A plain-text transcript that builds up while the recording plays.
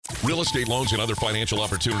Real estate loans and other financial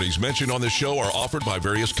opportunities mentioned on this show are offered by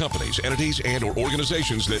various companies, entities, and or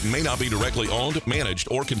organizations that may not be directly owned, managed,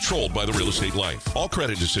 or controlled by the Real Estate Life. All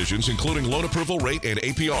credit decisions, including loan approval rate and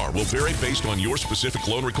APR, will vary based on your specific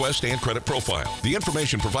loan request and credit profile. The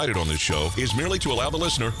information provided on this show is merely to allow the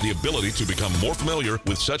listener the ability to become more familiar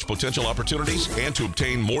with such potential opportunities and to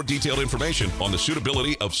obtain more detailed information on the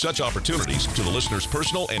suitability of such opportunities to the listener's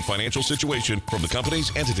personal and financial situation from the companies,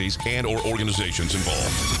 entities, and or organizations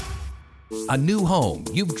involved. A new home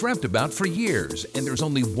you've dreamt about for years, and there's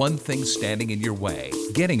only one thing standing in your way: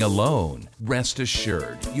 getting a loan. Rest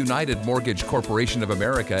assured, United Mortgage Corporation of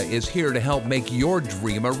America is here to help make your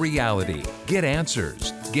dream a reality. Get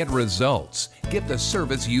answers, get results, get the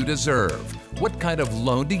service you deserve. What kind of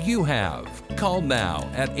loan do you have? Call now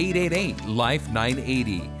at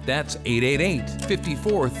 888-LIFE-980. That's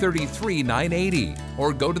 888-5433-980.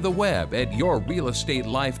 Or go to the web at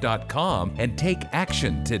yourrealestatelife.com and take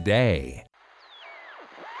action today.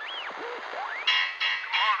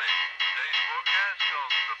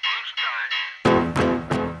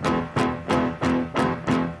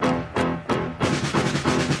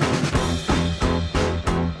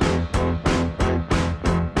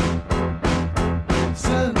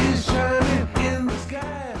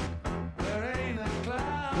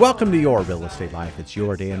 Welcome to Your Real Estate Life. It's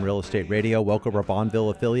your day in real estate radio. Welcome our Bonneville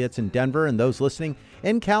affiliates in Denver and those listening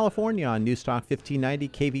in California on Newstalk 1590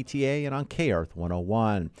 KVTA and on K-Earth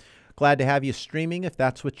 101. Glad to have you streaming if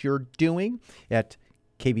that's what you're doing at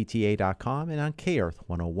kvta.com and on K-Earth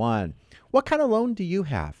 101. What kind of loan do you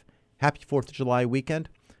have? Happy 4th of July weekend.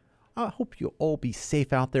 I hope you'll all be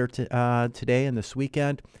safe out there today and this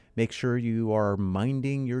weekend. Make sure you are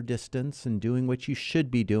minding your distance and doing what you should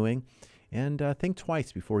be doing. And think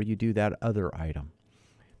twice before you do that other item.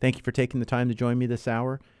 Thank you for taking the time to join me this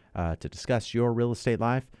hour to discuss your real estate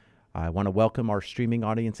life. I want to welcome our streaming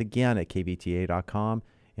audience again at kvta.com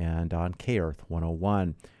and on K-Earth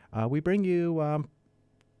 101. We bring you an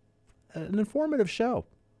informative show.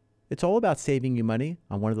 It's all about saving you money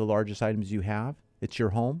on one of the largest items you have. It's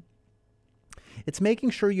your home. It's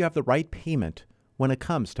making sure you have the right payment when it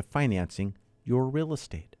comes to financing your real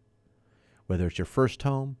estate. Whether it's your first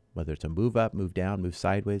home, whether it's a move up, move down, move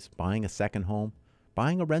sideways, buying a second home,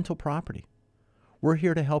 buying a rental property, we're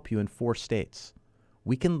here to help you in 4 states.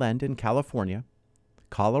 We can lend in California,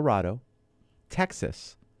 Colorado,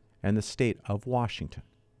 Texas, and the state of Washington.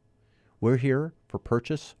 We're here for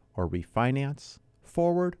purchase or refinance,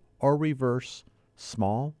 forward or reverse,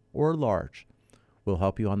 small or large. We'll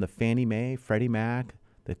help you on the Fannie Mae, Freddie Mac,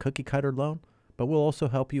 the cookie cutter loan, but we'll also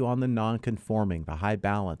help you on the non-conforming, the high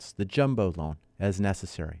balance, the jumbo loan as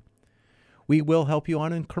necessary. We will help you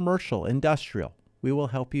on in commercial, industrial. We will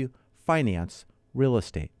help you finance real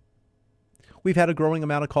estate. We've had a growing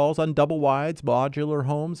amount of calls on double wides, modular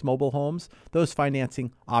homes, mobile homes. Those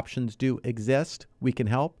financing options do exist. We can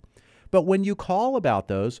help. But when you call about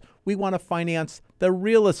those, we want to finance the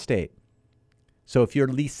real estate. So if you're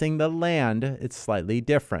leasing the land, it's slightly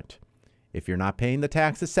different. If you're not paying the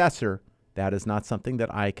tax assessor, that is not something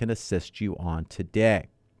that I can assist you on today.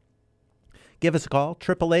 Give us a call,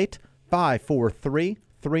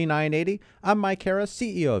 888-543-3980. I'm Mike Harris,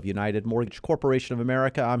 CEO of United Mortgage Corporation of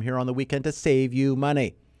America. I'm here on the weekend to save you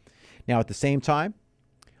money. Now, at the same time,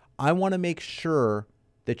 I want to make sure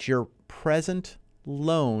that your present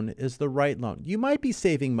loan is the right loan. You might be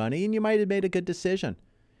saving money and you might have made a good decision.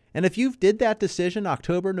 And if you did that decision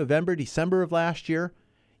October, November, December of last year,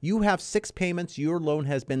 you have 6 payments, your loan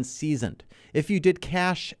has been seasoned. If you did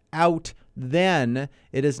cash out then,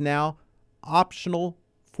 it is now optional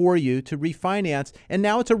for you to refinance, and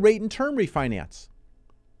now it's a rate and term refinance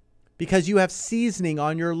because you have seasoning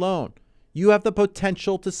on your loan. You have the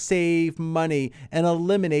potential to save money and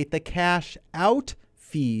eliminate the cash out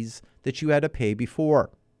fees that you had to pay before.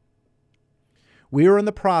 We are in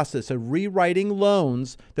the process of rewriting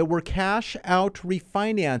loans that were cash out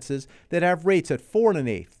refinances that have rates at 4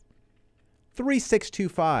 1/8,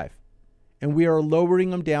 3.625, and we are lowering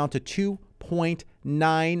them down to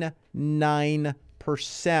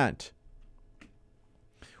 2.99%.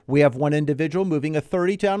 We have one individual moving a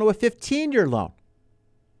 30 down to a 15-year loan.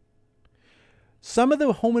 Some of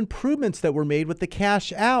the home improvements that were made with the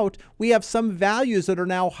cash out, we have some values that are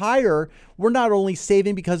now higher. We're not only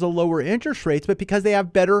saving because of lower interest rates, but because they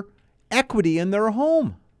have better equity in their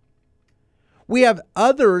home. We have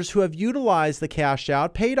others who have utilized the cash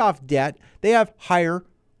out, paid off debt. They have higher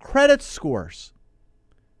credit scores,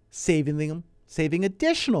 saving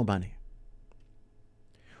additional money.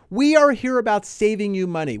 We are here about saving you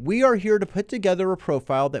money. We are here to put together a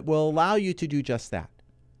profile that will allow you to do just that.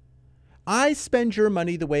 I spend your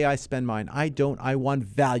money the way I spend mine. I don't. I want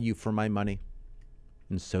value for my money.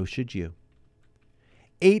 And so should you.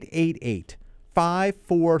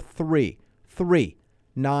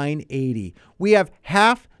 888-543-3980. We have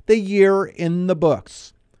half the year in the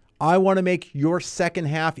books. I want to make your second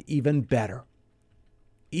half even better.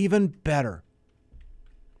 Even better.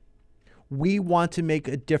 We want to make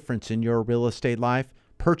a difference in your real estate life.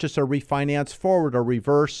 Purchase or refinance, forward or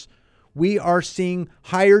reverse. We are seeing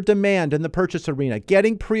higher demand in the purchase arena.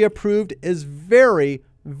 Getting pre-approved is very,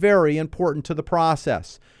 very important to the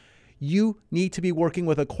process. You need to be working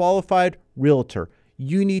with a qualified realtor.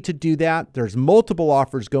 You need to do that. There's multiple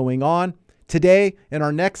offers going on. Today, in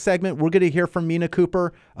our next segment, we're going to hear from Mina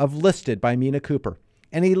Cooper of Listed by Mina Cooper,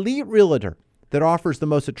 an elite realtor that offers the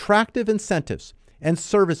most attractive incentives and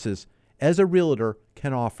services as a realtor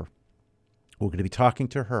can offer. We're going to be talking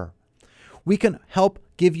to her. We can help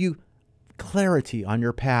give you clarity on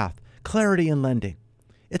your path, clarity in lending.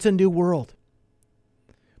 It's a new world.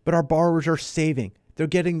 But our borrowers are saving. They're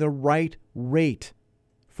getting the right rate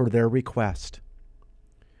for their request.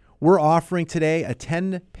 We're offering today a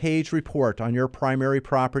 10-page report on your primary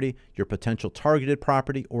property, your potential targeted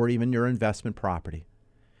property, or even your investment property.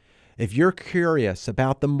 If you're curious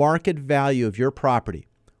about the market value of your property,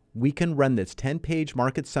 we can run this 10-page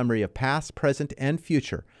market summary of past, present, and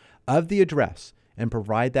future of the address and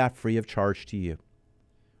provide that free of charge to you.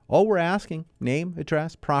 All we're asking, name,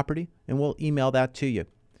 address, property, and we'll email that to you.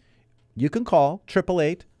 You can call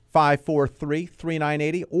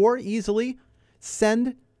 888-543-3980 or easily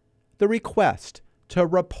send the request to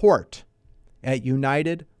report at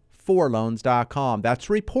UnitedForLoans.com. That's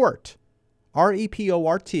report,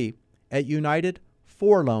 REPORT, at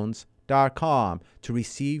UnitedForLoans.com to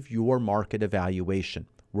receive your market evaluation.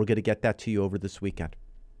 We're going to get that to you over this weekend.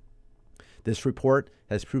 This report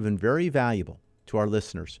has proven very valuable to our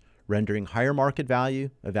listeners, rendering higher market value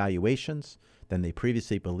evaluations than they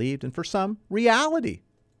previously believed, and for some, reality.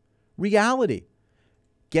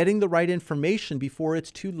 Getting the right information before it's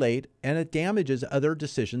too late and it damages other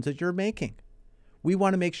decisions that you're making. We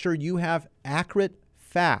want to make sure you have accurate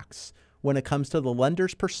facts when it comes to the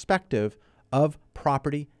lender's perspective of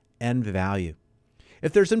property and value.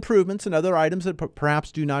 If there's improvements and other items that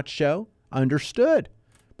perhaps do not show, understood,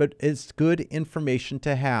 but it's good information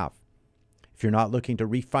to have. If you're not looking to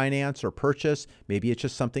refinance or purchase, maybe it's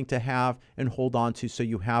just something to have and hold on to so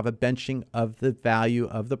you have a benching of the value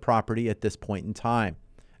of the property at this point in time.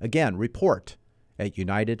 Again, report at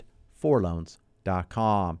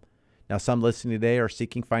UnitedForLoans.com. Now, some listening today are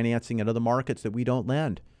seeking financing in other markets that we don't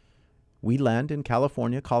lend. We lend in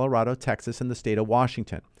California, Colorado, Texas, and the state of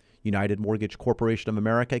Washington. United Mortgage Corporation of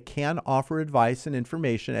America can offer advice and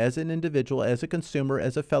information as an individual, as a consumer,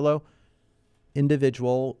 as a fellow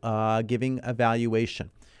individual giving evaluation.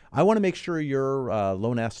 I want to make sure your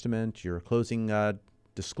loan estimate, your closing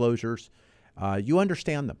disclosures, you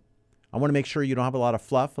understand them. I want to make sure you don't have a lot of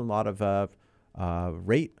fluff, a lot of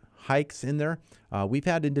rate hikes in there. We've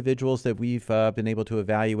had individuals that we've been able to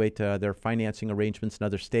evaluate their financing arrangements in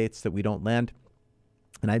other states that we don't lend.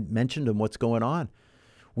 And I mentioned them what's going on.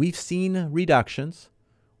 We've seen reductions.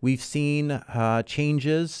 We've seen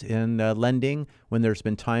changes in lending when there's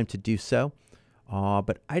been time to do so.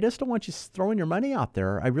 But I just don't want you throwing your money out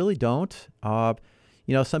there. I really don't.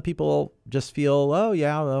 Some people just feel, oh,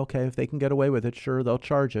 yeah, okay, if they can get away with it, sure, they'll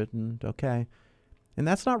charge it, and okay. And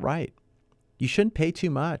that's not right. You shouldn't pay too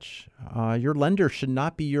much. Your lender should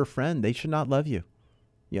not be your friend. They should not love you.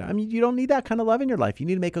 Yeah, I mean, you don't need that kind of love in your life. You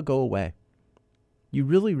need to make it go away. You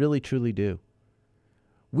really, really, truly do.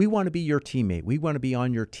 We want to be your teammate. We want to be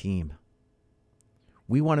on your team.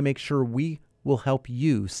 We want to make sure we will help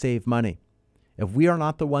you save money. If we are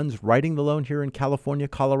not the ones writing the loan here in California,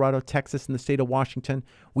 Colorado, Texas, and the state of Washington,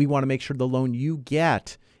 we want to make sure the loan you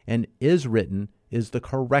get and is written is the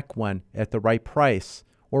correct one at the right price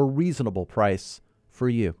or reasonable price for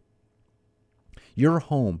you. Your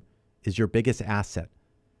home is your biggest asset,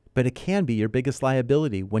 but it can be your biggest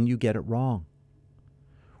liability when you get it wrong.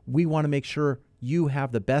 We want to make sure you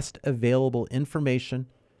have the best available information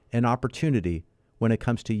and opportunity when it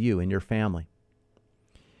comes to you and your family.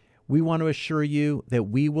 We want to assure you that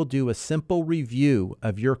we will do a simple review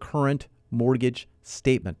of your current mortgage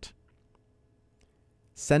statement.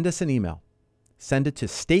 Send us an email. Send it to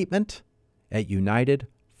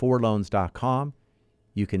statement@UnitedForLoans.com.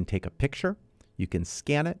 You can take a picture. You can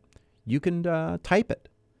scan it. You can type it.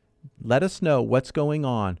 Let us know what's going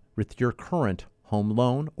on with your current home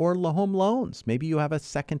loan or home loans. Maybe you have a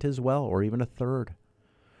second as well, or even a third.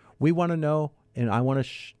 We want to know, and I want to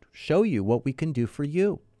show you what we can do for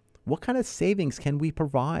you. What kind of savings can we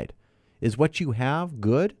provide? Is what you have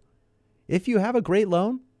good? If you have a great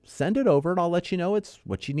loan, send it over and I'll let you know it's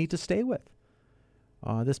what you need to stay with.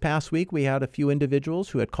 This past week, we had a few individuals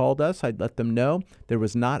who had called us. I'd let them know there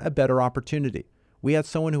was not a better opportunity. We had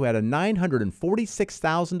someone who had a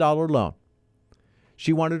 $946,000 loan.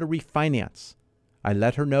 She wanted to refinance. I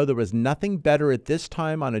let her know there was nothing better at this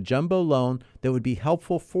time on a jumbo loan that would be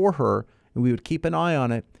helpful for her, and we would keep an eye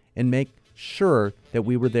on it and make sure that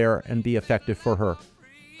we were there and be effective for her.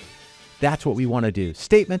 That's what we want to do.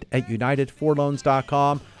 Statement at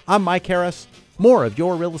UnitedForLoans.com. I'm Mike Harris. More of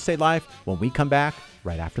Your Real Estate Life when we come back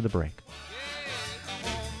right after the break.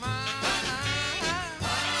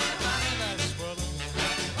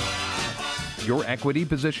 Your equity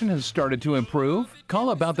position has started to improve?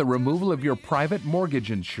 Call about the removal of your private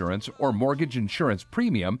mortgage insurance or mortgage insurance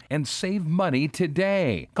premium and save money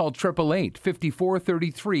today. Call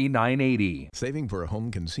 888-5433-980. Saving for a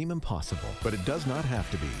home can seem impossible, but it does not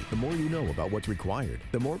have to be. The more you know about what's required,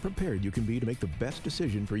 the more prepared you can be to make the best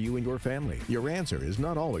decision for you and your family. Your answer is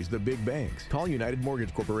not always the big banks. Call United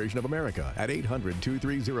Mortgage Corporation of America at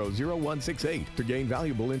 800-230-0168 to gain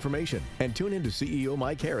valuable information. And tune in to CEO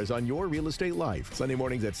Mike Harris on Your Real Estate Life, Sunday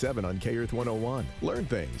mornings at 7 on K-Earth 101. Learn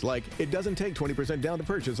things like it doesn't take 20% down to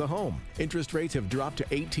purchase a home. Interest rates have dropped to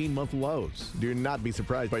 18-month lows. Do not be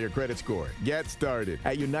surprised by your credit score. Get started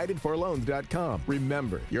at UnitedForLoans.com.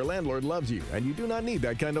 Remember, your landlord loves you, and you do not need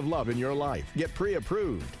that kind of love in your life. Get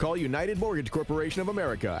pre-approved. Call United Mortgage Corporation of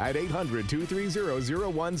America at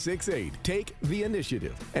 800-230-0168. Take the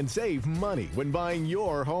initiative and save money when buying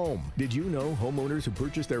your home. Did you know homeowners who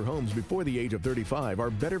purchase their homes before the age of 35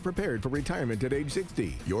 are better prepared for retirement at age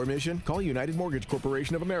 60? Your mission? Call United Mortgage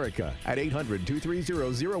Corporation of America at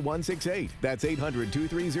 800-230-0168. That's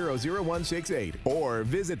 800-230-0168. Or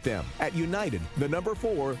visit them at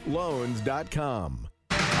United4Loans.com.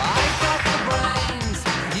 I got the brains,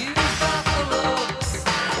 you got the looks.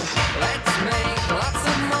 Let's make lots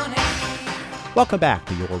of money. Welcome back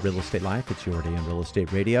to Your Real Estate Life. It's Your Day in Real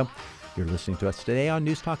Estate Radio. You're listening to us today on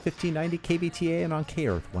News Talk 1590 KVTA and on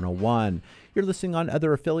K-Earth 101. You're listening on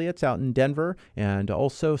other affiliates out in Denver, and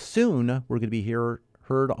also soon we're going to be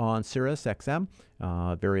heard on Sirius XM,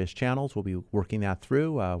 various channels. We'll be working that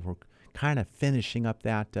through. We're kind of finishing up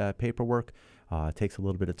that paperwork. It takes a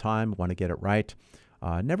little bit of time. Want to get it right.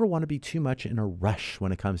 Never want to be too much in a rush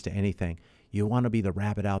when it comes to anything. You want to be the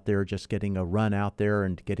rabbit out there just getting a run out there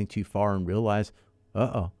and getting too far and realize,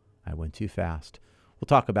 I went too fast. We'll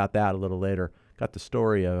talk about that a little later. Got the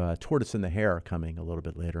story of Tortoise and the Hare coming a little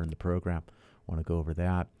bit later in the program. Want to go over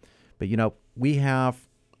that. But, we have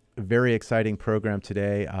a very exciting program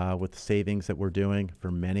today with the savings that we're doing for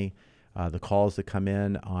many. The calls that come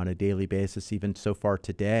in on a daily basis, even so far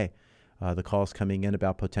today, the calls coming in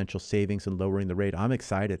about potential savings and lowering the rate. I'm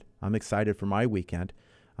excited. I'm excited for my weekend.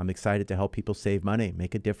 I'm excited to help people save money,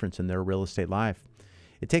 make a difference in their real estate life.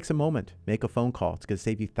 It takes a moment. Make a phone call. It's going to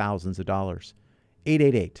save you thousands of dollars.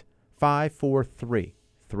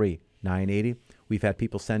 888-543-3980. We've had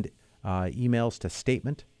people send emails to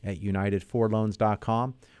statement at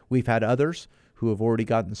UnitedForLoans.com. We've had others who have already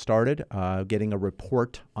gotten started getting a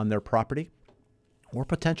report on their property or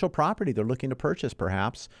potential property they're looking to purchase,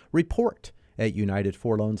 perhaps. Report at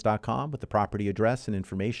UnitedForLoans.com with the property address and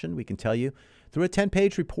information. We can tell you through a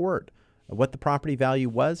 10-page report what the property value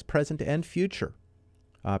was, present and future,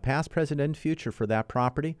 past, present, and future for that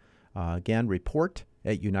property. Again, report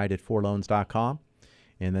at UnitedForLoans.com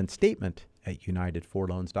and then statement at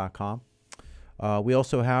UnitedForLoans.com. We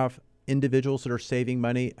also have individuals that are saving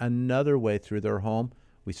money another way through their home.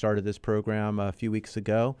 We started this program a few weeks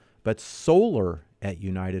ago, but solar at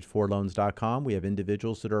UnitedForLoans.com. We have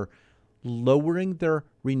individuals that are lowering their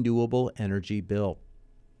renewable energy bill.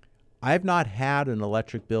 I've not had an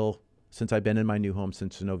electric bill since I've been in my new home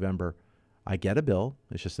since November. I get a bill.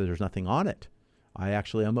 It's just that there's nothing on it. I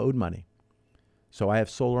actually am owed money. So I have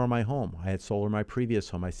solar on my home. I had solar in my previous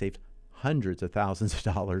home. I saved hundreds of thousands of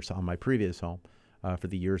dollars on my previous home for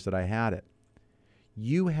the years that I had it.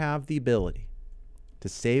 You have the ability to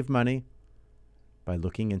save money by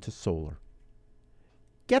looking into solar.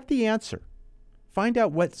 Get the answer. Find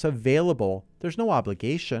out what's available. There's no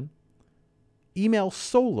obligation. Email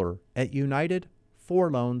solar at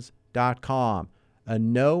UnitedForLoans.com. A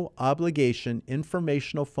no obligation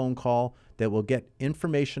informational phone call that will get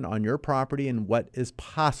information on your property and what is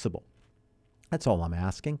possible. That's all I'm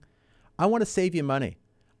asking. I want to save you money.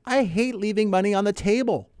 I hate leaving money on the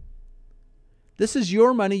table. This is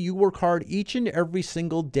your money. You work hard each and every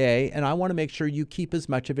single day, and I want to make sure you keep as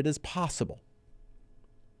much of it as possible.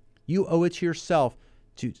 You owe it to yourself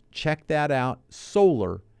to check that out.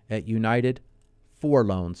 Solar at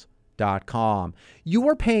UnitedForLoans.com. solar@united4loans.com. You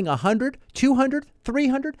are paying $100, $200,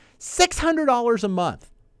 $300, $600 a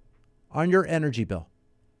month on your energy bill.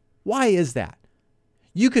 Why is that?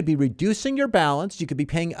 You could be reducing your balance. You could be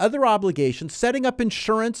paying other obligations, setting up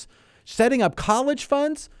insurance, setting up college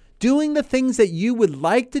funds, doing the things that you would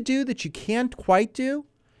like to do that you can't quite do,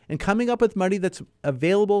 and coming up with money that's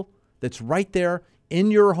available, that's right there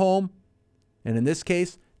in your home. And in this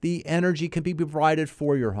case, the energy can be provided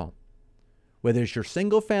for your home. Whether it's your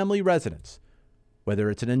single family residence,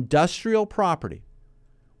 whether it's an industrial property,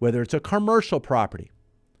 whether it's a commercial property,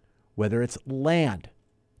 whether it's land.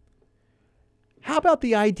 How about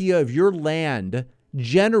the idea of your land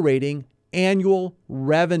generating annual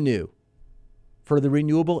revenue for the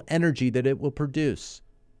renewable energy that it will produce?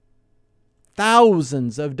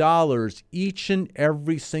 Thousands of dollars each and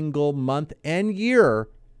every single month and year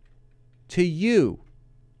to you.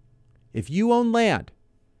 If you own land,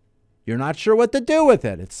 you're not sure what to do with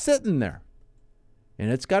it. It's sitting there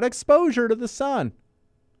and it's got exposure to the sun.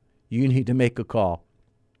 You need to make a call.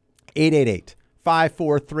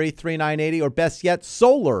 888-543-3980, or best yet,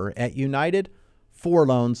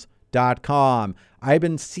 solar@united4loans.com. I've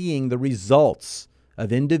been seeing the results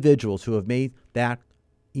of individuals who have made that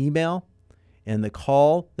email and the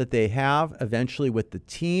call that they have eventually with the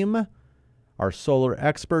team, our solar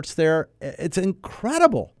experts there. It's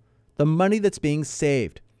incredible, the money that's being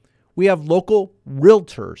saved. We have local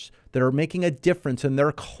realtors that are making a difference in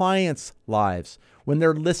their clients' lives when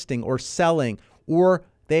they're listing or selling, or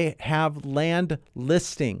they have land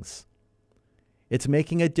listings. It's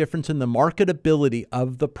making a difference in the marketability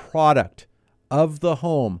of the product, of the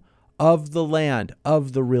home, of the land,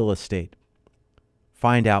 of the real estate.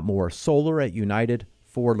 Find out more.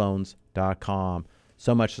 Solar@united4loans.com.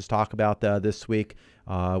 So much to talk about this week.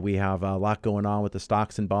 We have a lot going on with the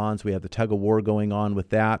stocks and bonds. We have the tug of war going on with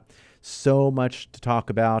that. So much to talk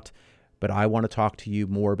about. But I want to talk to you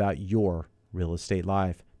more about your real estate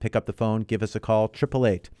life. Pick up the phone. Give us a call.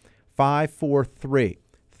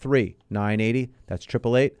 888-543-3980. That's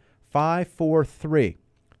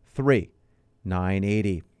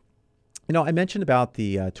 888-543-3980. You know, I mentioned about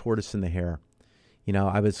the tortoise and the hare. You know,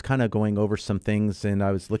 I was kind of going over some things and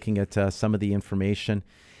I was looking at some of the information.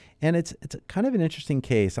 And it's kind of an interesting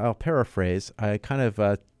case. I'll paraphrase. I kind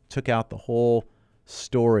of took out the whole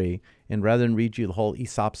story, and rather than read you the whole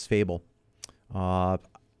Aesop's fable,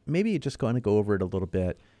 maybe just going to go over it a little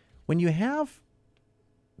bit. When you have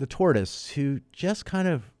the tortoise who just kind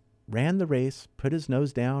of ran the race, put his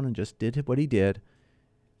nose down and just did what he did,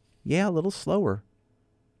 yeah, a little slower,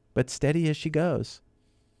 but steady as she goes,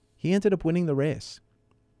 he ended up winning the race.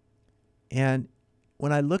 And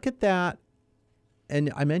when I look at that,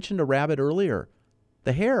 and I mentioned a rabbit earlier,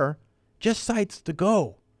 the hare just decides to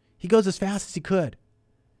go. He goes as fast as he could.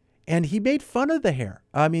 And he made fun of the hare.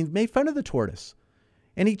 Made fun of the tortoise.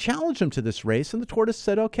 And he challenged him to this race, and the tortoise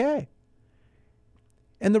said, okay.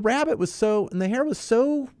 And the hare was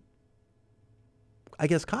so, I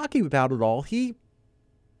guess, cocky about it all, he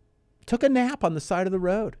took a nap on the side of the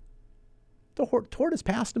road. The tortoise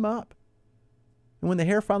passed him up. And when the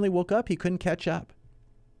hare finally woke up, he couldn't catch up.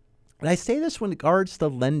 And I say this when it regards to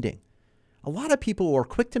lending. A lot of people are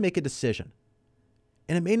quick to make a decision,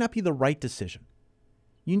 and it may not be the right decision.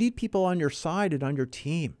 You need people on your side and on your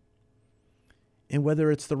team. And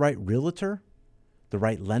whether it's the right realtor, the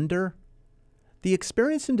right lender, the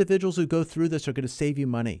experienced individuals who go through this are going to save you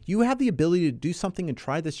money. You have the ability to do something and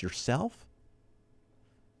try this yourself.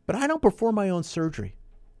 But I don't perform my own surgery.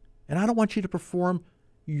 And I don't want you to perform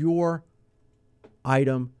your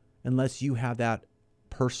item unless you have that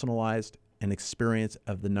personalized and experience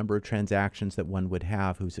of the number of transactions that one would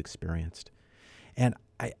have who's experienced. And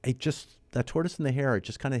that tortoise and the hare, it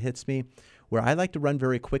just kind of hits me where I like to run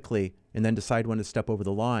very quickly and then decide when to step over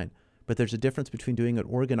the line. But there's a difference between doing it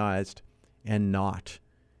organized and not.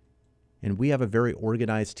 And we have a very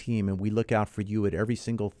organized team, and we look out for you at every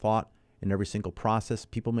single thought and every single process.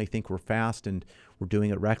 People may think we're fast and we're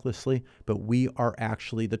doing it recklessly, but we are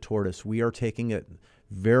actually the tortoise. We are taking it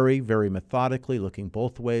very, very methodically, looking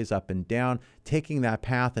both ways, up and down, taking that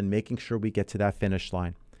path and making sure we get to that finish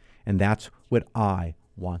line. And that's what I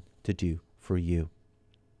want to do for you.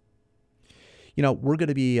 You know, we're going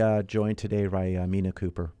to be joined today by Mina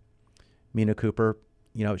Cooper. Mina Cooper,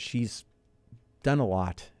 you know, she's done a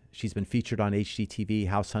lot. She's been featured on HGTV,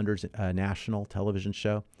 House Hunters national television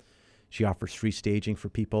show. She offers free staging for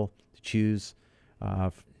people to choose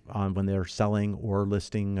on when they're selling or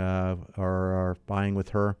listing or buying with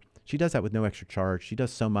her. She does that with no extra charge. She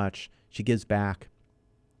does so much. She gives back.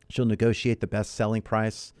 She'll negotiate the best selling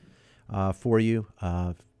price for you.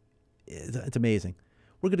 It's amazing.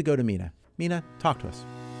 We're going to go to Mina. Mina, talk to us.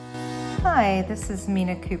 Hi, this is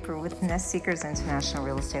Mina Cooper with Nest Seekers International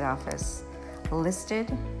Real Estate Office,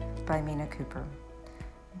 listed by Mina Cooper.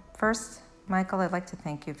 First, Michael, I'd like to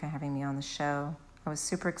thank you for having me on the show. I was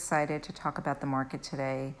super excited to talk about the market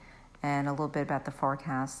today and a little bit about the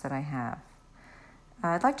forecast that I have.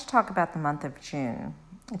 I'd like to talk about the month of June.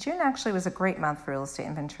 June actually was a great month for real estate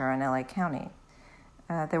in Ventura and LA County.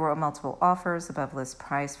 There were multiple offers above list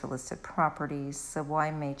price for listed properties, so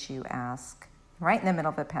why, might you ask? Right in the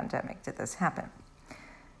middle of a pandemic did this happen.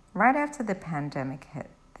 Right after the pandemic hit,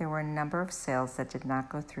 there were a number of sales that did not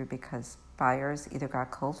go through because buyers either got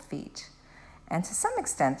cold feet, and to some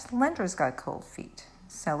extent, lenders got cold feet.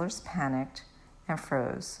 Sellers panicked and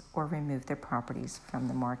froze or removed their properties from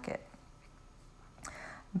the market.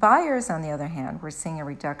 Buyers, on the other hand, were seeing a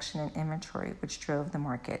reduction in inventory, which drove the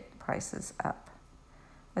market prices up.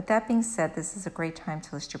 With that being said, this is a great time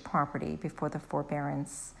to list your property before the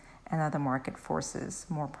forbearance and other market forces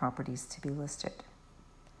more properties to be listed.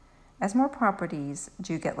 As more properties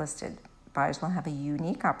do get listed, buyers will have a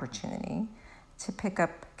unique opportunity to pick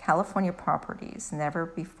up California properties never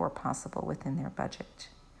before possible within their budget.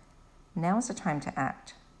 Now is the time to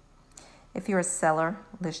act. If you're a seller,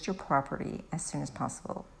 list your property as soon as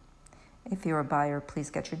possible. If you're a buyer, please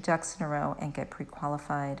get your ducks in a row and get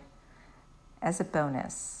pre-qualified. As a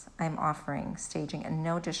bonus, I'm offering staging at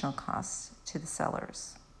no additional cost to the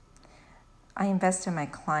sellers. I invest in my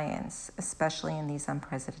clients, especially in these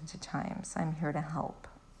unprecedented times. I'm here to help.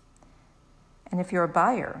 And if you're a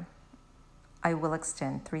buyer, I will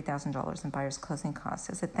extend $3,000 in buyer's closing costs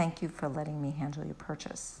as a thank you for letting me handle your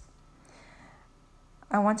purchase.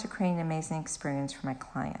 I want to create an amazing experience for my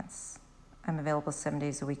clients. I'm available 7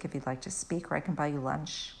 days a week if you'd like to speak, or I can buy you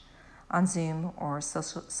lunch on Zoom or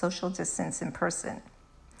social distance in person.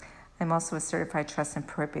 I'm also a certified trust and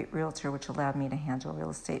probate realtor, which allowed me to handle real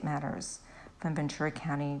estate matters from Ventura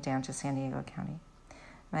County down to San Diego County.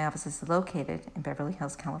 My office is located in Beverly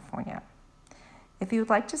Hills, California. If you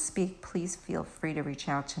would like to speak, please feel free to reach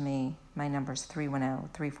out to me. My number is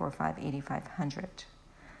 310-345-8500.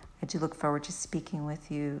 I do look forward to speaking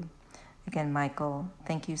with you. Again, Michael,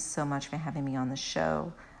 thank you so much for having me on the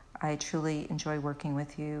show. I truly enjoy working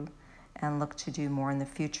with you and look to do more in the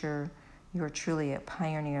future. You are truly a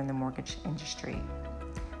pioneer in the mortgage industry.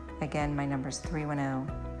 Again, my number is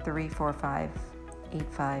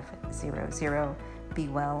 310-345-8500. Be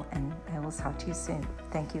well, and I will talk to you soon.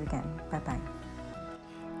 Thank you again. Bye-bye.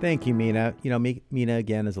 Thank you, Mina. Mina,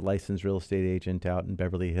 again, is a licensed real estate agent out in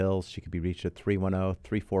Beverly Hills. She can be reached at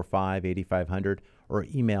 310-345-8500 or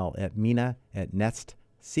email at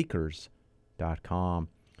mina@nestseekers.com.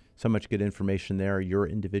 So much good information there. Your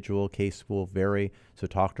individual case will vary. So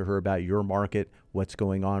talk to her about your market, what's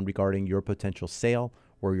going on regarding your potential sale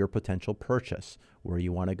or your potential purchase, where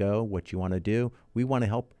you want to go, what you want to do. We want to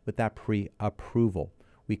help with that pre-approval.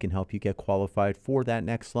 We can help you get qualified for that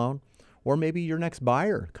next loan, or maybe your next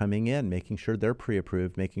buyer coming in, making sure they're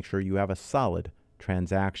pre-approved, making sure you have a solid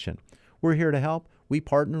transaction. We're here to help. We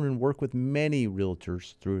partner and work with many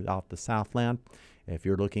realtors throughout the Southland. If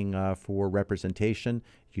you're looking for representation,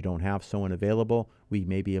 you don't have someone available, we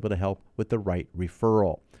may be able to help with the right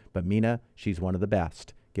referral. But Mina, she's one of the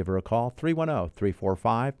best. Give her a call,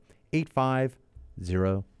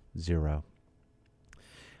 310-345-8500.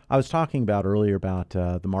 I was talking about earlier about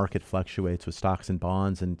the market fluctuates with stocks and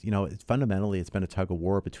bonds, and fundamentally it's been a tug of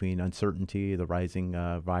war between uncertainty, the rising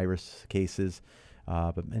virus cases,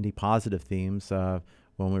 but many positive themes.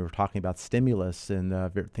 When we were talking about stimulus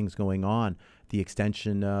and things going on, the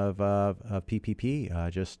extension of PPP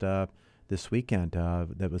just this weekend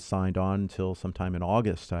that was signed on until sometime in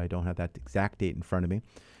August. I don't have that exact date in front of me,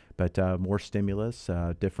 but more stimulus,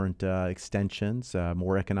 different extensions,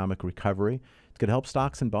 more economic recovery. It's going to help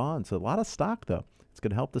stocks and bonds. A lot of stock, though. It's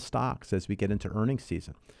going to help the stocks as we get into earnings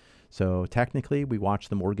season. So technically, we watch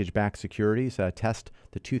the mortgage-backed securities test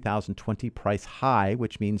the 2020 price high,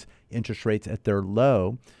 which means interest rates at their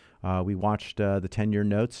low. We watched the 10-year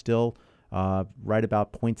notes still right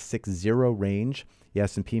about 0.60 range. The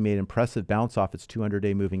S&P made impressive bounce off its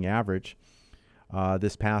 200-day moving average.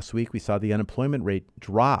 This past week, we saw the unemployment rate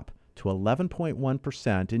drop to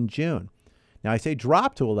 11.1% in June. Now, I say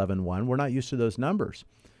drop to 11.1. We're not used to those numbers,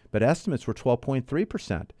 but estimates were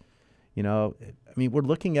 12.3%. We're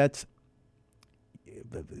looking at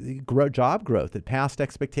job growth at past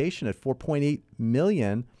expectation at 4.8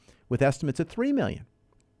 million with estimates at 3 million.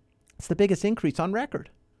 It's the biggest increase on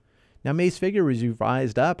record. Now, May's figure was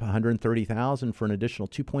revised up 130,000 for an additional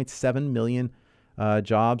 2.7 million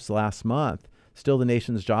jobs last month. Still, the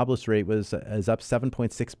nation's jobless rate is up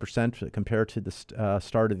 7.6% compared to the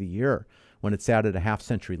start of the year when it sat at a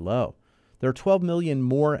half-century low. There are 12 million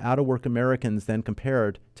more out-of-work Americans than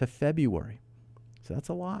compared to February. So that's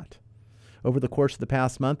a lot. Over the course of the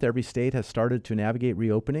past month, every state has started to navigate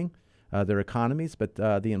reopening their economies, but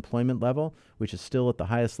the employment level, which is still at the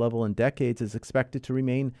highest level in decades, is expected to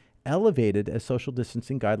remain elevated as social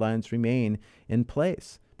distancing guidelines remain in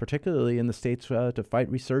place, particularly in the states to fight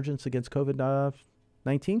resurgence against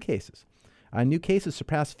COVID-19 cases. New cases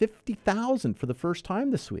surpassed 50,000 for the first time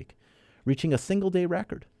this week, reaching a single-day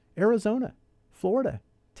record. Arizona, Florida,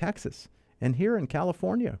 Texas, and here in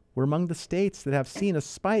California were among the states that have seen a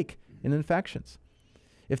spike in infections.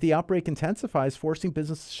 If the outbreak intensifies, forcing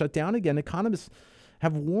businesses to shut down again, economists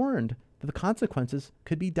have warned that the consequences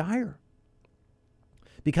could be dire.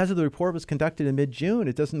 Because the report was conducted in mid-June,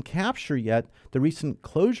 it doesn't capture yet the recent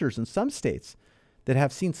closures in some states that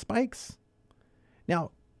have seen spikes.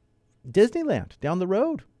 Now, Disneyland down the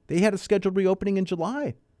road, they had a scheduled reopening in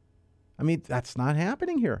July. I mean, that's not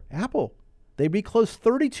happening here. Apple, they reclosed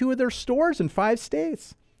 32 of their stores in 5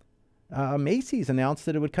 states. Macy's announced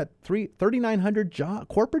that it would cut 3,900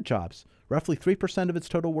 corporate jobs, roughly 3% of its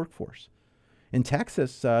total workforce. In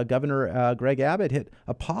Texas, Governor Greg Abbott hit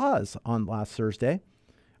a pause on last Thursday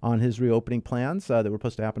on his reopening plans that were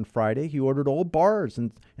supposed to happen Friday. He ordered all bars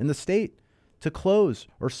in the state to close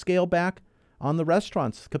or scale back on the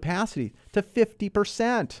restaurant's capacity to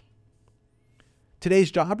 50%.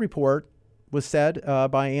 Today's job report was said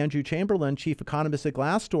by Andrew Chamberlain, chief economist at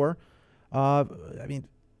Glassdoor.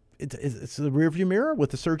 It's the rearview mirror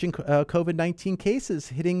with the surging COVID-19 cases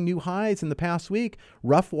hitting new highs in the past week.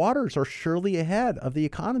 Rough waters are surely ahead of the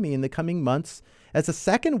economy in the coming months as a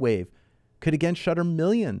second wave could again shutter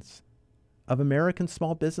millions of American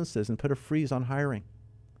small businesses and put a freeze on hiring.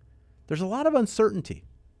 There's a lot of uncertainty,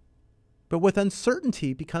 but with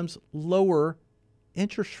uncertainty becomes lower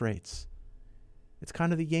interest rates. It's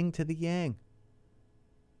kind of the yin to the yang.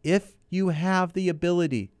 If you have the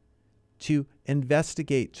ability to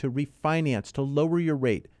investigate, to refinance, to lower your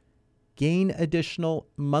rate, gain additional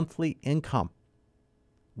monthly income,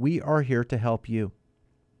 we are here to help you.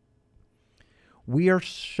 We are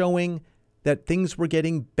showing that things were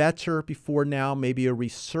getting better before now. Maybe a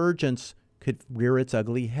resurgence could rear its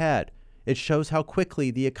ugly head. It shows how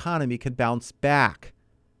quickly the economy could bounce back.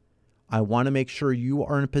 I want to make sure you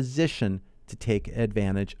are in a position to take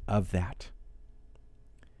advantage of that.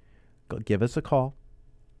 Give us a call,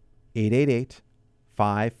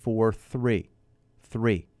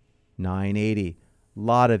 888-543-3980. A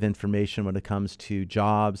lot of information when it comes to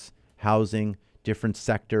jobs, housing, different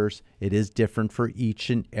sectors. It is different for each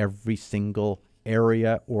and every single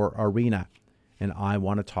area or arena. And I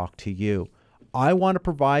want to talk to you. I want to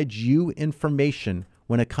provide you information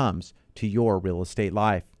when it comes to your real estate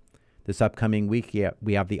life. This upcoming week,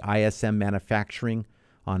 we have the ISM Manufacturing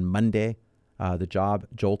on Monday, the job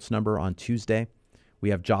JOLTS number on Tuesday. We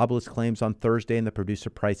have jobless claims on Thursday and the Producer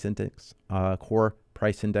Price Index, Core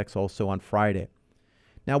Price Index also on Friday.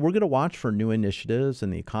 Now, we're going to watch for new initiatives in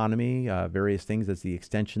the economy, various things as the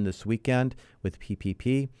extension this weekend with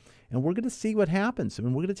PPP, and we're going to see what happens. I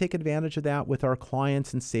mean, we're going to take advantage of that with our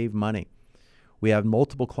clients and save money. We have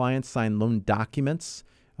multiple clients sign loan documents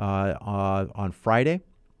on Friday.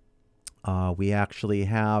 We actually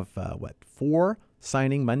have, 4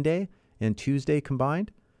 signing Monday and Tuesday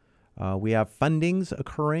combined. We have fundings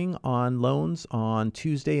occurring on loans on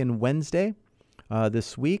Tuesday and Wednesday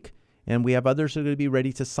this week, and we have others that are going to be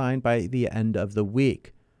ready to sign by the end of the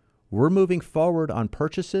week. We're moving forward on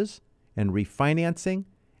purchases and refinancing,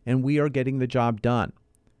 and we are getting the job done.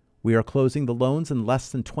 We are closing the loans in less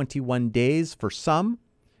than 21 days for some,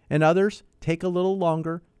 and others take a little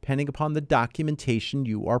longer, depending upon the documentation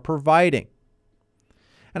you are providing.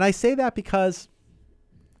 And I say that because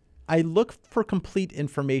I look for complete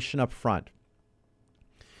information up front.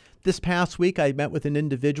 This past week, I met with an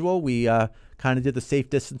individual. We kind of did the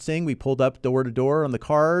safe distancing. We pulled up door to door on the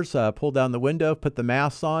cars, pulled down the window, put the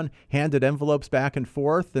masks on, handed envelopes back and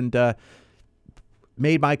forth, and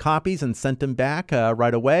made my copies and sent them back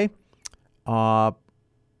right away.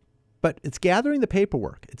 But it's gathering the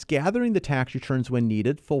paperwork. It's gathering the tax returns when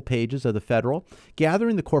needed, full pages of the federal,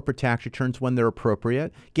 gathering the corporate tax returns when they're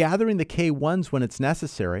appropriate, gathering the K-1s when it's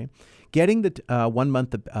necessary, getting the 1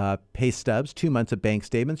 month of pay stubs, 2 months of bank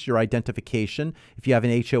statements, your identification. If you have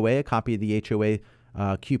an HOA, a copy of the HOA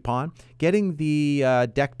coupon, getting the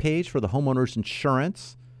deck page for the homeowner's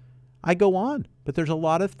insurance. I go on, but there's a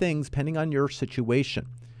lot of things depending on your situation.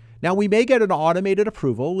 Now, we may get an automated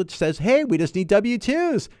approval which says, hey, we just need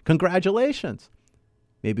W-2s. Congratulations.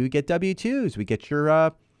 Maybe we get W-2s. We get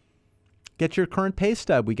your current pay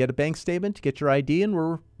stub. We get a bank statement to get your ID, and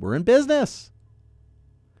we're in business.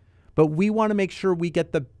 But we want to make sure we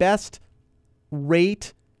get the best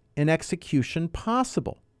rate and execution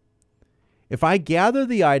possible. If I gather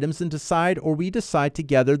the items and decide, or we decide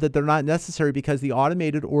together, that they're not necessary because the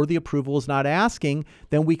automated or the approval is not asking,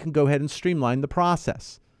 then we can go ahead and streamline the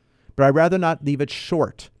process. But I'd rather not leave it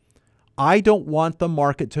short. I don't want the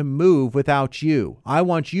market to move without you. I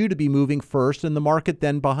want you to be moving first and the market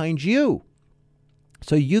then behind you.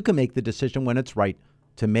 So you can make the decision when it's right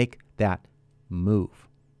to make that move.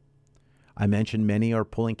 I mentioned many are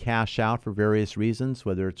pulling cash out for various reasons,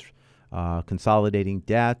 whether it's consolidating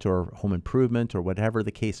debt or home improvement or whatever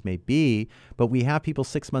the case may be. But we have people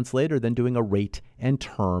 6 months later then doing a rate and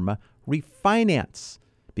term refinance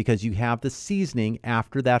because you have the seasoning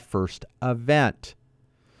after that first event.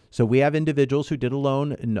 So we have individuals who did a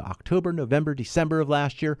loan in October, November, December of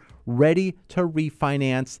last year, ready to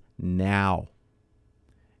refinance now.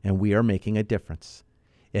 And we are making a difference.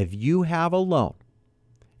 If you have a loan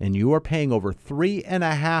and you are paying over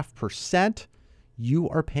 3.5%, you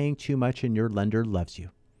are paying too much and your lender loves you.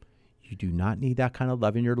 You do not need that kind of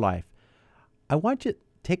love in your life. I want you to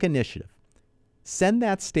take initiative. Send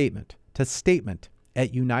that statement to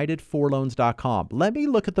statement@unitedforloans.com. Let me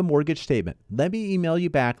look at the mortgage statement. Let me email you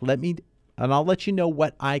back. And I'll let you know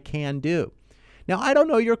what I can do. Now, I don't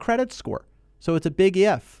know your credit score, so it's a big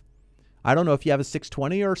if. I don't know if you have a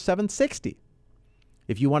 620 or 760.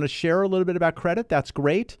 If you want to share a little bit about credit, that's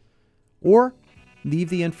great. Or leave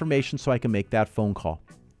the information so I can make that phone call.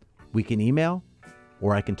 We can email,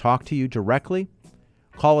 or I can talk to you directly.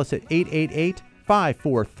 Call us at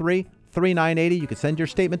 888-543-3980. You can send your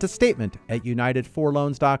statement to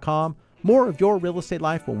statement@unitedforloans.com. More of your real estate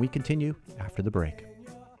life when we continue after the break.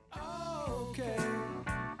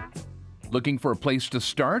 Looking for a place to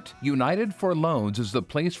start? United for Loans is the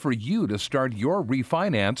place for you to start your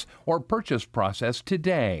refinance or purchase process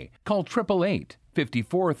today. Call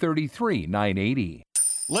 888-543-3980.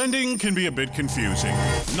 Lending can be a bit confusing.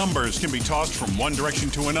 Numbers can be tossed from one direction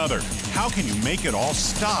to another. How can you make it all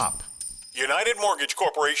stop? United Mortgage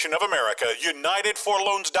Corporation of America,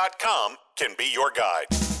 UnitedForLoans.com can be your guide.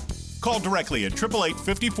 Call directly at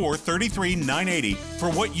 888-543-3980 for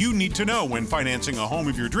what you need to know when financing a home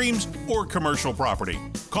of your dreams or commercial property.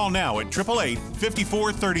 Call now at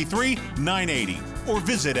 888-543-3980 or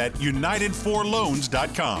visit at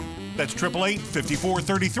UnitedForLoans.com. That's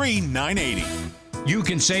 888-543-3980. You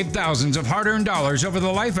can save thousands of hard-earned dollars over the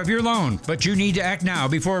life of your loan, but you need to act now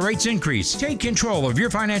before rates increase. Take control of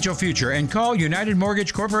your financial future and call United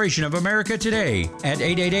Mortgage Corporation of America today at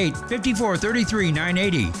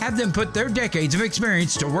 888-543-3980. Have them put their decades of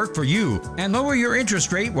experience to work for you and lower your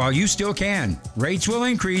interest rate while you still can. Rates will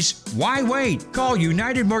increase. Why wait? Call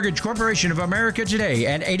United Mortgage Corporation of America today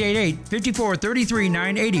at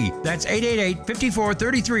 888-543-3980. That's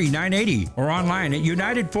 888-543-3980 or online at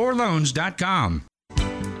UnitedForLoans.com.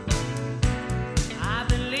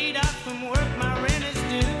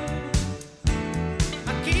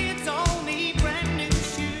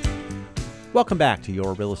 Welcome back to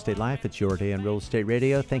Your Real Estate Life. It's your day in real estate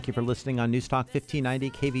radio. Thank you for listening on Newstalk 1590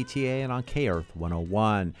 KVTA and on K-Earth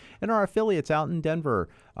 101. And our affiliates out in Denver,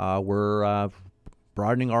 we're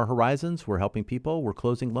broadening our horizons. We're helping people. We're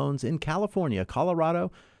closing loans in California,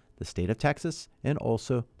 Colorado, the state of Texas, and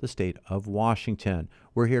also the state of Washington.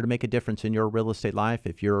 We're here to make a difference in your real estate life.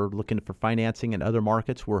 If you're looking for financing in other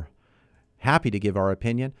markets, we're happy to give our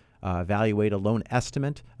opinion. Evaluate a loan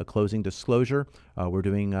estimate, a closing disclosure. We're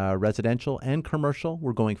doing residential and commercial.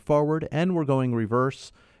 We're going forward and we're going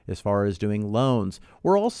reverse as far as doing loans.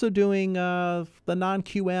 We're also doing the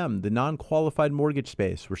non-QM, the non-qualified mortgage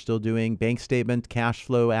space. We're still doing bank statement, cash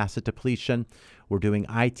flow, asset depletion. We're doing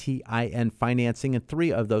ITIN financing in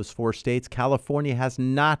 3 of those 4 states. California has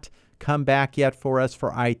not come back yet for us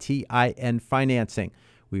for ITIN financing.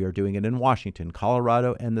 We are doing it in Washington,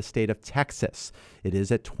 Colorado, and the state of Texas. It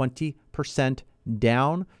is at 20%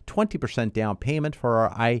 down, 20% down payment for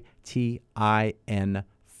our ITIN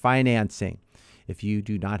financing. If you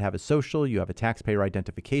do not have a social, you have a taxpayer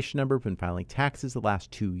identification number, been filing taxes the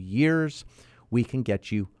last 2 years, we can get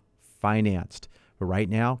you financed. But right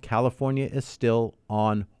now, California is still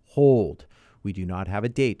on hold. We do not have a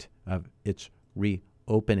date of its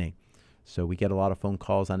reopening. So we get a lot of phone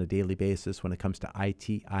calls on a daily basis when it comes to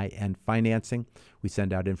ITIN financing. We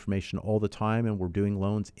send out information all the time, and we're doing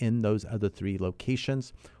loans in those other 3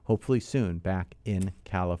 locations, hopefully soon back in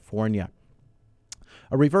California.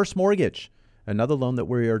 A reverse mortgage, another loan that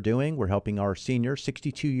we are doing. We're helping our seniors,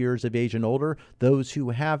 62 years of age and older, those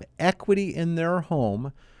who have equity in their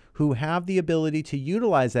home, who have the ability to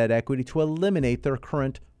utilize that equity to eliminate their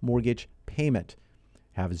current mortgage payment,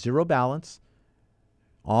 have 0 balance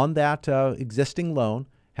on that existing loan,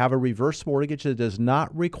 have a reverse mortgage that does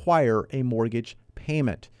not require a mortgage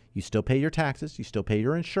payment. You still pay your taxes, you still pay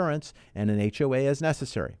your insurance, and an HOA as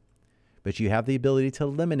necessary. But you have the ability to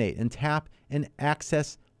eliminate and tap and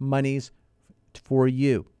access monies for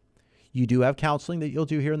you. You do have counseling that you'll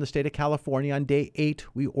do here in the state of California. On day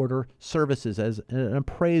 8, we order services as an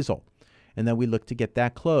appraisal, and then we look to get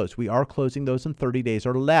that closed. We are closing those in 30 days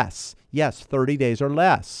or less. Yes, 30 days or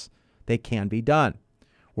less. They can be done.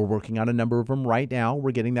 We're working on a number of them right now.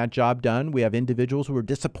 We're getting that job done. We have individuals who are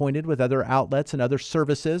disappointed with other outlets and other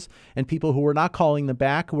services, and people who are not calling them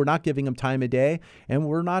back, who are not giving them time of day, and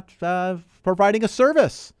we're not providing a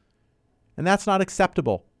service. And that's not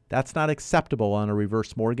acceptable. That's not acceptable on a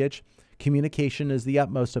reverse mortgage. Communication is the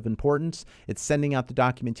utmost of importance. It's sending out the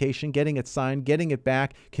documentation, getting it signed, getting it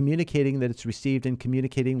back, communicating that it's received, and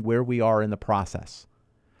communicating where we are in the process.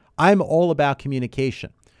 I'm all about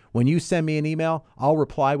communication. When you send me an email, I'll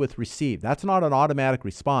reply with received. That's not an automatic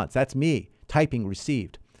response. That's me typing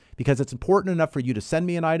received, because it's important enough for you to send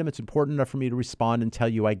me an item. It's important enough for me to respond and tell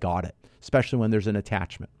you I got it, especially when there's an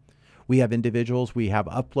attachment. We have individuals, we have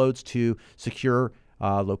uploads to secure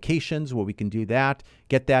locations where we can do that,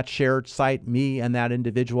 get that shared site, me and that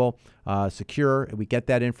individual secure. We get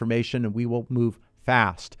that information and we will move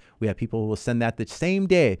fast. We have people who will send that the same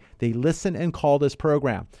day they listen and call this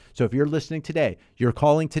program. So if you're listening today, you're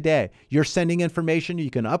calling today, you're sending information,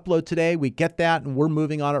 you can upload today, we get that and we're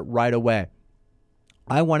moving on it right away.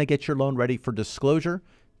 I want to get your loan ready for disclosure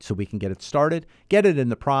so we can get it started, get it in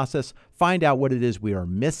the process, find out what it is we are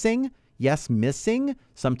missing. Yes, missing.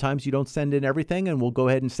 Sometimes you don't send in everything, and we'll go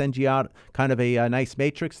ahead and send you out kind of a nice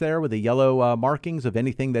matrix there with the yellow markings of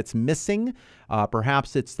anything that's missing.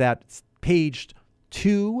 Perhaps it's that page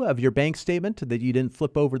 2 of your bank statement that you didn't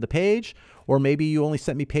flip over the page, or maybe you only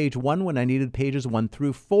sent me page 1 when I needed pages 1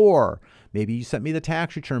 through 4. Maybe you sent me the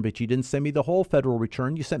tax return, but you didn't send me the whole federal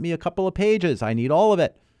return. You sent me a couple of pages. I need all of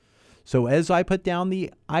it. So as I put down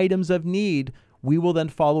the items of need, we will then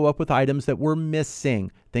follow up with items that we're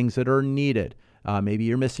missing, things that are needed. Maybe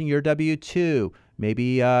you're missing your W-2.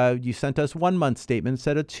 Maybe you sent us 1 month statement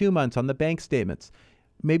instead of 2 months on the bank statements.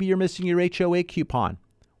 Maybe you're missing your HOA coupon.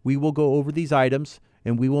 We will go over these items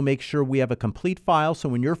and we will make sure we have a complete file. So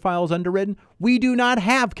when your file is underwritten, we do not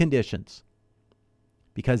have conditions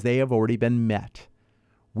because they have already been met.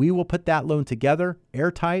 We will put that loan together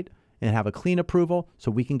airtight and have a clean approval so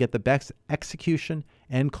we can get the best execution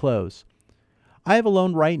and close. I have a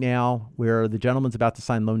loan right now where the gentleman's about to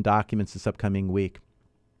sign loan documents this upcoming week.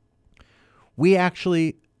 We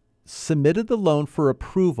actually submitted the loan for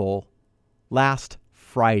approval last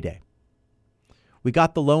Friday. We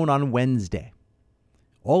got the loan on Wednesday.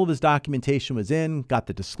 All of his documentation was in, got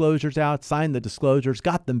the disclosures out, signed the disclosures,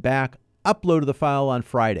 got them back, uploaded the file on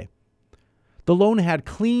Friday. The loan had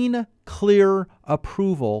clean, clear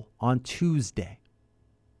approval on Tuesday.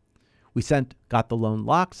 We got the loan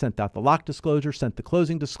locked, sent out the lock disclosure, sent the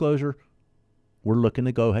closing disclosure. We're looking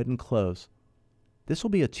to go ahead and close. This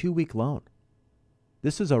will be a 2-week loan.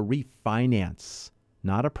 This is a refinance,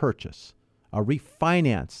 not a purchase. A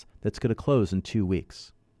refinance that's going to close in 2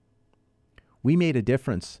 weeks. We made a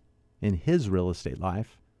difference in his real estate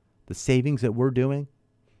life. The savings that we're doing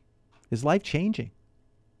is life-changing.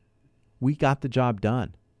 We got the job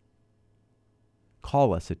done.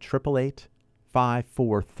 Call us at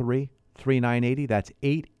 888-543-3980. That's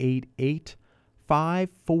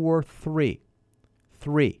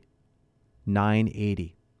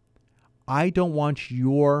 888-543-3980. I don't want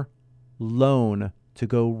your loan to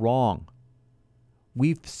go wrong.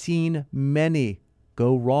 We've seen many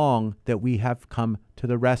go wrong that we have come to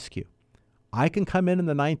the rescue. I can come in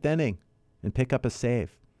the 9th inning and pick up a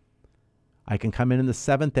save. I can come in the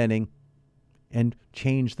 7th inning and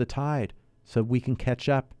change the tide so we can catch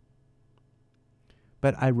up.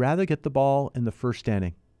 But I'd rather get the ball in the 1st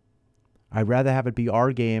inning. I'd rather have it be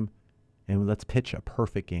our game, and let's pitch a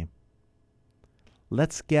perfect game.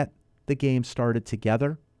 Let's get the game started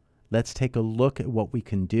together. Let's take a look at what we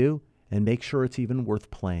can do and make sure it's even worth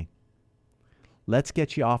playing. Let's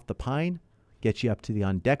get you off the pine, get you up to the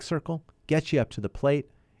on-deck circle, get you up to the plate,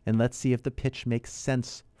 and let's see if the pitch makes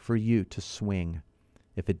sense for you to swing.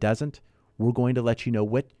 If it doesn't, we're going to let you know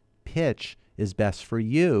what pitch is best for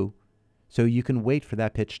you so you can wait for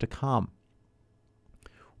that pitch to come.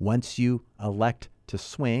 Once you elect to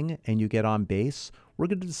swing and you get on base, we're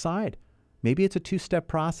going to decide. Maybe it's a 2-step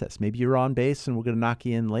process. Maybe you're on base and we're going to knock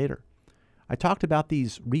you in later. I talked about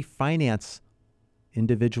these refinance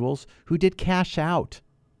individuals who did cash out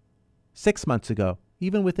 6 months ago,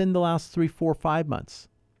 even within the last 3, 4, 5 months.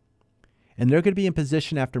 And they're going to be in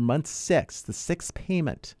position after month 6, the 6th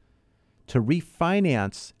payment, to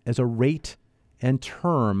refinance as a rate and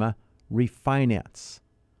term refinance,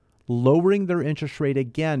 lowering their interest rate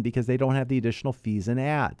again because they don't have the additional fees and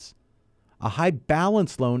ads. A high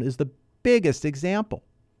balance loan is the biggest example.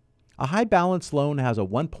 A high balance loan has a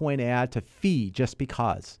 1-point add to fee just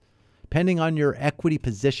because. Depending on your equity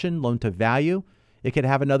position, loan to value, it could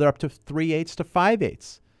have another up to 3/8 to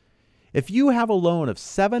 5/8. If you have a loan of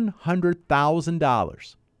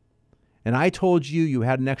 $700,000 and I told you you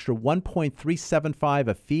had an extra 1.375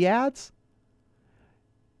 of fee ads,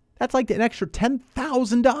 that's like an extra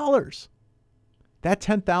 $10,000. That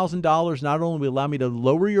 $10,000 not only will allow me to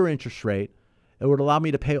lower your interest rate, it would allow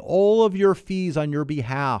me to pay all of your fees on your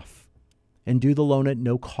behalf and do the loan at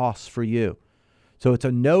no cost for you. So it's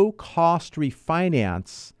a no-cost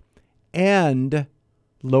refinance and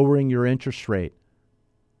lowering your interest rate.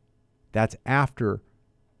 That's after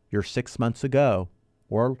your 6 months ago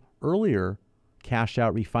or earlier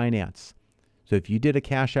cash-out refinance. So if you did a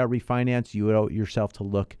cash-out refinance, you owe yourself to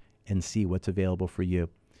look and see what's available for you.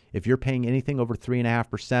 If you're paying anything over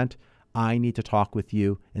 3.5%, I need to talk with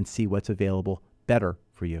you and see what's available better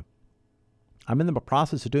for you. I'm in the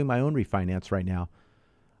process of doing my own refinance right now.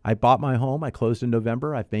 I bought my home. I closed in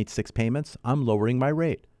November. I've made 6 payments. I'm lowering my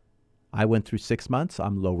rate. I went through 6 months.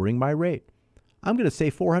 I'm lowering my rate. I'm going to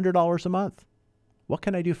save $400 a month. What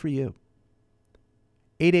can I do for you?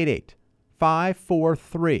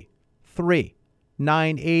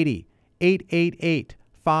 888-543-3980.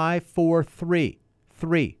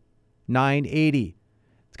 888-543-3980.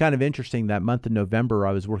 It's kind of interesting that month of November,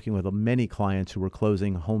 I was working with many clients who were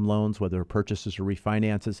closing home loans, whether purchases or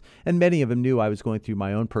refinances, and many of them knew I was going through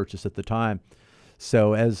my own purchase at the time.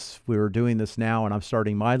 So as we were doing this now and I'm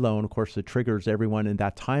starting my loan, of course, it triggers everyone in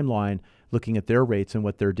that timeline looking at their rates and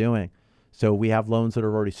what they're doing. So we have loans that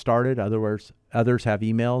are already started. Others have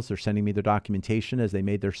emails. They're sending me their documentation as they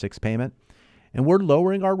made their 6th payment. And we're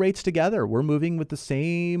lowering our rates together. We're moving with the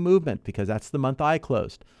same movement because that's the month I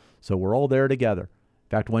closed. So we're all there together.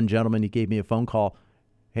 In fact, one gentleman, he gave me a phone call.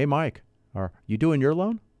 Hey, Mike, are you doing your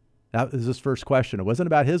loan? That was his first question. It wasn't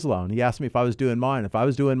about his loan. He asked me if I was doing mine. If I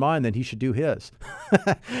was doing mine, then he should do his.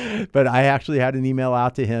 But I actually had an email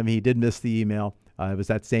out to him. He did miss the email. It was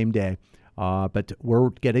that same day. But we're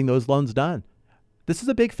getting those loans done. This is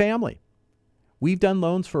a big family. We've done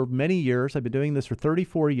loans for many years. I've been doing this for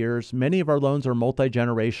 34 years. Many of our loans are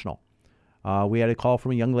multi-generational. We had a call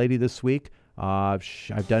from a young lady this week.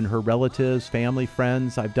 I've done her relatives, family,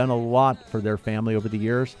 friends. I've done a lot for their family over the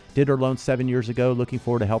years. Did her loan 7 years ago. Looking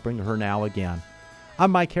forward to helping her now again.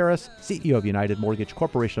 I'm Mike Harris, CEO of United Mortgage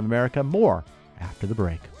Corporation of America. More after the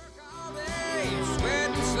break.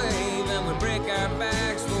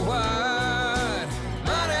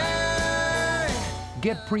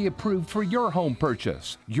 Get pre-approved for your home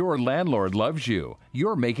purchase. Your landlord loves you.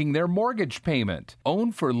 You're making their mortgage payment.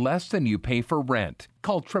 Own for less than you pay for rent.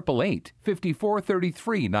 Call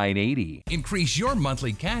 888-5433-980. Increase your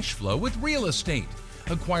monthly cash flow with real estate.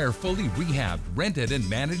 Acquire fully rehabbed, rented, and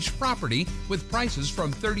managed property with prices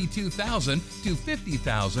from $32,000 to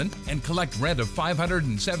 $50,000 and collect rent of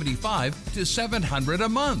 $575 to $700 a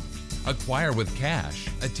month. Acquire with cash,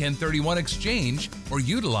 a 1031 exchange, or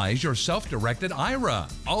utilize your self-directed IRA.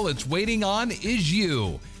 All it's waiting on is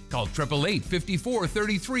you. Call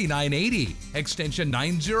 888-5433-980, extension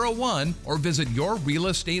 901, or visit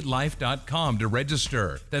yourrealestatelife.com to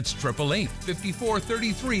register. That's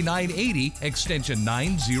 888-5433-980, extension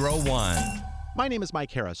 901. My name is Mike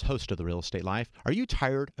Harris, host of The Real Estate Life. Are you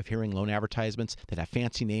tired of hearing loan advertisements that have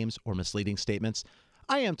fancy names or misleading statements?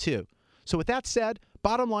 I am too. So with that said,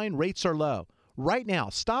 bottom line, rates are low. Right now,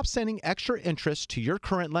 stop sending extra interest to your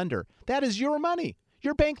current lender. That is your money.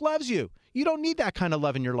 Your bank loves you. You don't need that kind of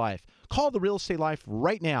love in your life. Call The Real Estate Life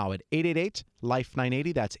right now at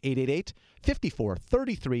 888-LIFE-980. That's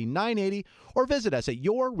 888-5433-980. Or visit us at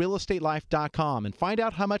yourrealestatelife.com and find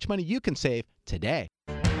out how much money you can save today.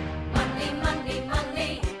 Money, money,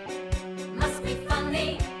 money must be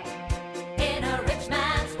funny in a rich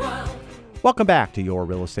man's world. Welcome back to Your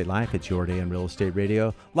Real Estate Life. It's your day in real estate radio.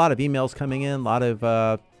 A lot of emails coming in, a lot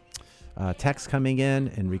of texts coming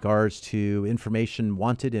in regards to information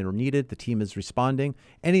wanted and or needed. The team is responding.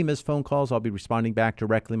 Any missed phone calls, I'll be responding back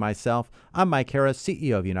directly myself. I'm Mike Harris,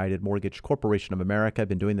 CEO of United Mortgage Corporation of America. I've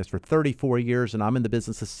been doing this for 34 years, and I'm in the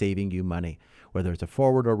business of saving you money. Whether it's a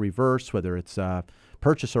forward or reverse, whether it's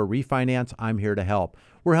purchase or refinance, I'm here to help.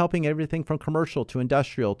 We're helping everything from commercial to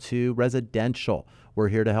industrial to residential. We're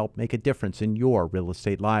here to help make a difference in your real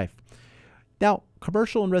estate life. Now,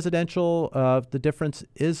 commercial and residential, the difference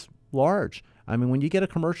is large. I mean, when you get a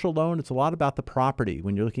commercial loan, it's a lot about the property.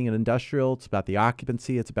 When you're looking at industrial, it's about the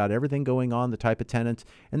occupancy. It's about everything going on, the type of tenants,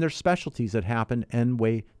 and there's specialties that happen and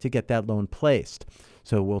way to get that loan placed.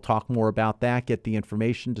 So we'll talk more about that, get the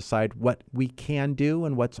information, decide what we can do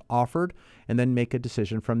and what's offered, and then make a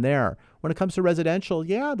decision from there. When it comes to residential,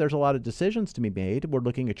 yeah, there's a lot of decisions to be made. We're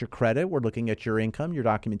looking at your credit. We're looking at your income, your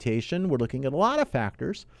documentation. We're looking at a lot of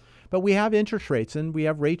factors. But we have interest rates and we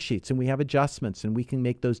have rate sheets and we have adjustments, and we can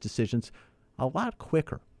make those decisions a lot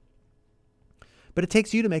quicker. But it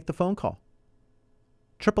takes you to make the phone call.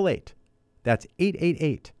 888. That's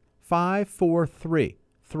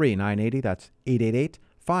 888-543-3980. That's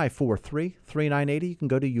 888-543-3980. You can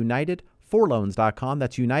go to United4Loans.com.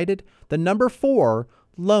 That's United, the number 4,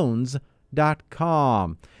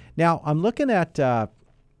 loans.com. Now, I'm looking at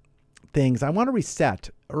things. I want to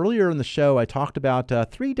reset. Earlier in the show, I talked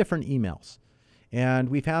about 3 different emails. And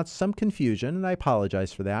we've had some confusion, and I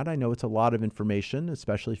apologize for that. I know it's a lot of information,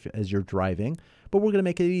 especially as you're driving, but we're going to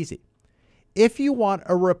make it easy. If you want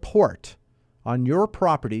a report on your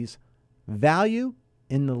property's value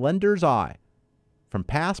in the lender's eye, from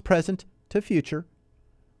past, present to future,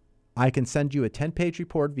 I can send you a 10-page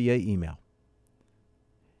report via email.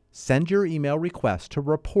 Send your email request to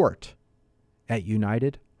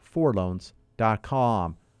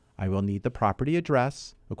report@United4Loans.com. I will need the property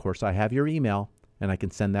address. Of course, I have your email, and I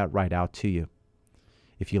can send that right out to you.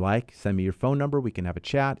 If you like, send me your phone number. We can have a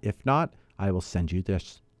chat. If not, I will send you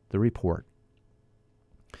the report.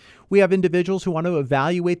 We have individuals who want to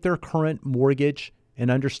evaluate their current mortgage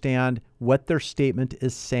and understand what their statement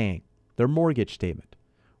is saying, their mortgage statement.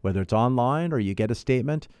 Whether it's online or you get a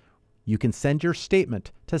statement, you can send your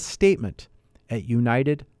statement to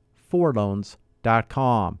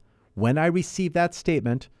statement@United4Loans.com. When I receive that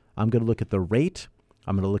statement, I'm going to look at the rate,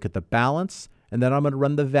 I'm going to look at the balance, and then I'm going to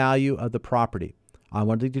run the value of the property. I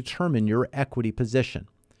want to determine your equity position.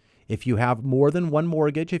 If you have more than one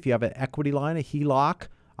mortgage, if you have an equity line, a HELOC,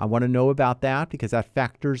 I want to know about that because that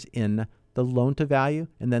factors in the loan to value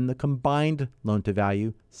and then the combined loan to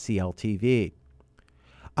value, CLTV.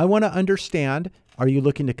 I want to understand, are you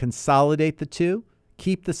looking to consolidate the two,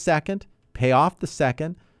 keep the second, pay off the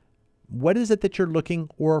second? What is it that you're looking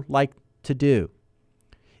or like to do?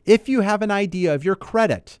 If you have an idea of your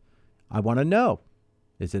credit, I want to know,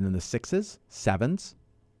 is it in the 6s, 7s?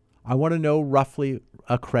 I want to know roughly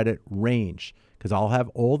a credit range because I'll have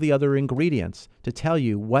all the other ingredients to tell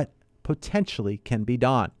you what potentially can be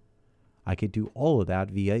done. I could do all of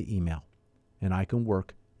that via email, and I can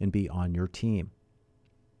work and be on your team.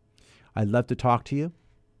 I'd love to talk to you.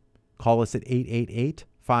 Call us at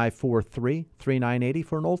 888-543-3980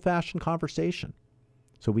 for an old-fashioned conversation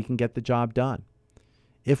so we can get the job done.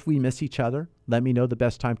 If we miss each other, let me know the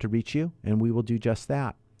best time to reach you, and we will do just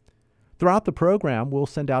that. Throughout the program, we'll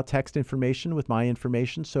send out text information with my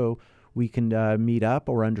information so we can meet up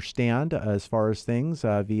or understand as far as things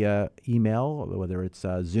via email, whether it's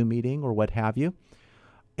a Zoom meeting or what have you.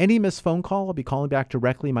 Any missed phone call, I'll be calling back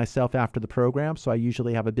directly myself after the program, so I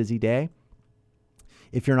usually have a busy day.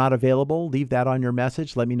 If you're not available, leave that on your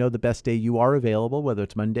message. Let me know the best day you are available, whether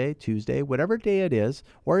it's Monday, Tuesday, whatever day it is,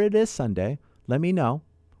 or it is Sunday. Let me know.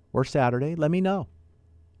 Or Saturday, let me know.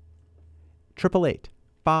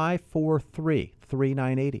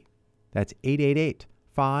 888-543-3980. That's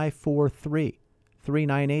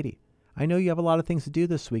 888-543-3980. I know you have a lot of things to do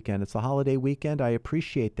this weekend. It's a holiday weekend. I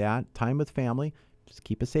appreciate that. Time with family. Just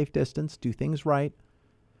keep a safe distance. Do things right.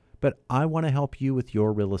 But I want to help you with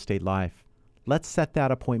your real estate life. Let's set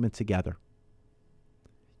that appointment together.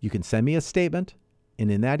 You can send me a statement,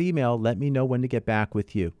 and in that email, let me know when to get back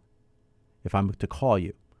with you. If I'm to call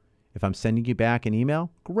you. If I'm sending you back an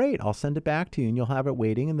email, great. I'll send it back to you, and you'll have it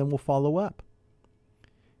waiting, and then we'll follow up.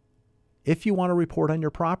 If you want to report on your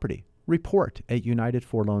property,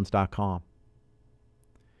 report@United4Loans.com.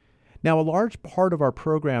 Now, a large part of our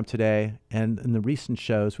program today and in the recent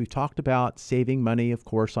shows, we've talked about saving money, of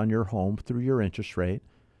course, on your home through your interest rate.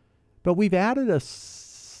 But we've added a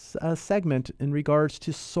segment in regards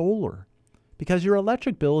to solar because your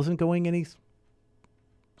electric bill isn't going any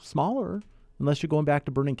smaller unless you're going back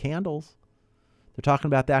to burning candles. They're talking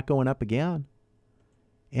about that going up again.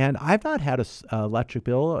 And I've not had an electric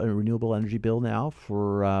bill, a renewable energy bill now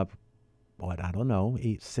for, I don't know,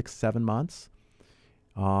 8, 6, 7 months.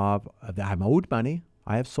 I'm owed money.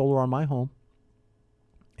 I have solar on my home.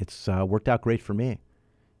 It's worked out great for me.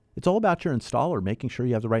 It's all about your installer, making sure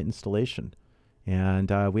you have the right installation.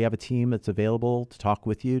 And we have a team that's available to talk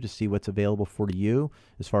with you to see what's available for you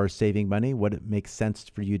as far as saving money, what it makes sense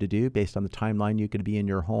for you to do based on the timeline you could be in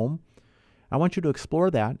your home. I want you to explore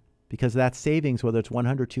that because that savings, whether it's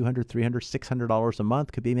 $100, $200, $300, $600 a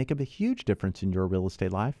month, could be making a huge difference in your real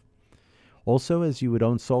estate life. Also, as you would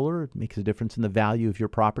own solar, it makes a difference in the value of your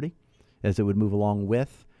property as it would move along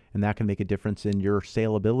with, and that can make a difference in your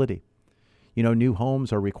saleability. You know, new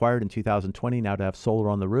homes are required in 2020 now to have solar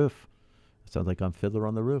on the roof. It sounds like I'm Fiddler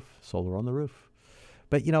on the Roof, solar on the roof.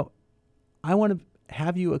 But, you know, I want to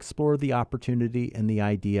have you explore the opportunity and the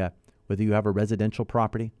idea, whether you have a residential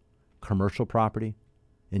property, commercial property,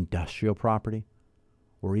 industrial property,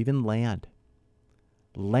 or even land.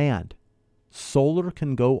 Land. Solar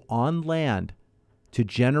can go on land to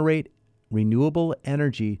generate renewable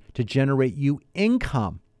energy, to generate you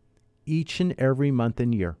income each and every month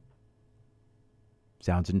and year.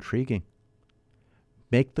 Sounds intriguing.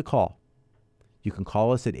 Make the call. You can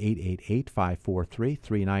call us at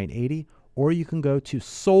 888-543-3980, or you can go to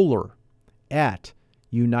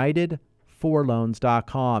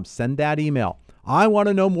solar@unitedforloans.com. Send that email. I want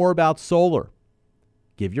to know more about solar.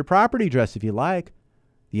 Give your property address if you like.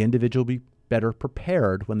 The individual will be better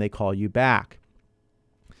prepared when they call you back.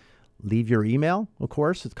 Leave your email, of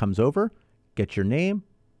course. It comes over. Get your name,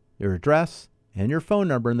 your address, and your phone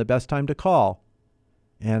number and the best time to call.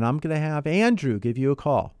 And I'm going to have Andrew give you a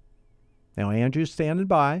call. Now, Andrew's standing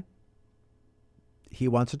by. He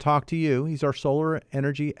wants to talk to you. He's our solar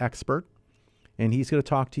energy expert, and he's going to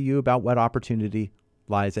talk to you about what opportunity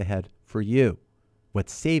lies ahead for you, what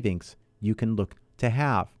savings you can look to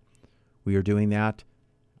have. We are doing that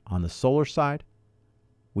on the solar side.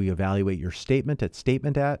 We evaluate your statement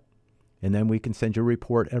at, and then we can send you a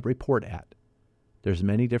report at report at. There's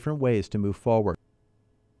many different ways to move forward.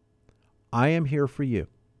 I am here for you.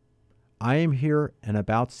 I am here and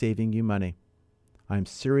about saving you money. I'm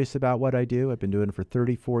serious about what I do. I've been doing it for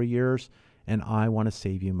 34 years, and I want to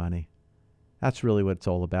save you money. That's really what it's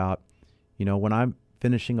all about. You know, when I'm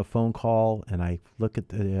finishing a phone call and I look at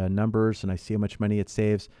the numbers and I see how much money it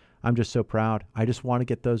saves, I'm just so proud. I just want to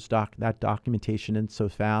get that documentation in so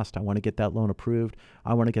fast. I want to get that loan approved.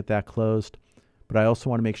 I want to get that closed. But I also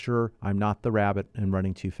want to make sure I'm not the rabbit and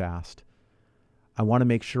running too fast. I want to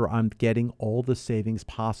make sure I'm getting all the savings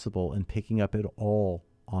possible and picking up it all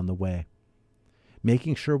on the way.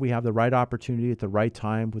 Making sure we have the right opportunity at the right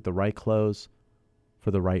time with the right close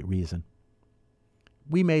for the right reason.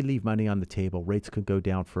 We may leave money on the table. Rates could go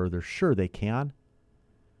down further. Sure, they can.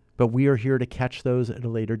 But we are here to catch those at a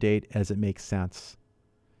later date as it makes sense.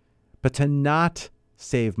 But to not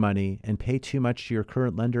save money and pay too much to your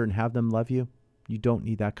current lender and have them love you, you don't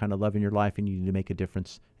need that kind of love in your life, and you need to make a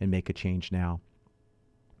difference and make a change now.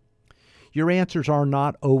 Your answers are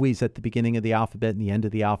not always at the beginning of the alphabet and the end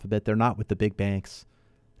of the alphabet. They're not with the big banks.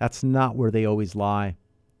 That's not where they always lie.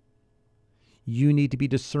 You need to be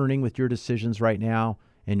discerning with your decisions right now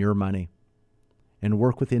and your money, and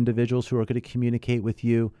work with individuals who are going to communicate with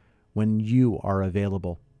you when you are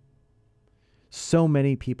available. So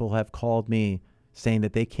many people have called me saying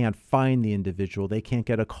that they can't find the individual. They can't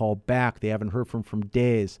get a call back. They haven't heard from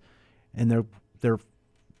days, and they're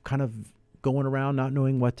kind of going around not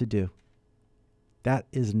knowing what to do. That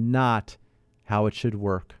is not how it should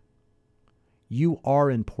work. You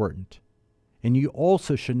are important, and you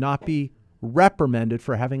also should not be reprimanded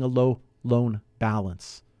for having a low loan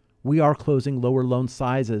balance. We are closing lower loan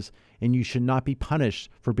sizes, and you should not be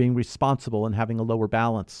punished for being responsible and having a lower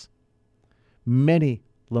balance. Many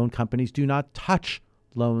loan companies do not touch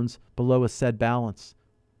loans below a said balance.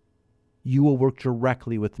 You will work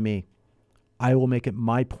directly with me. I will make it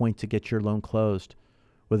my point to get your loan closed.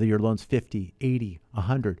 Whether your loan's 50, 80,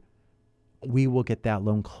 100, we will get that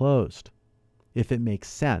loan closed if it makes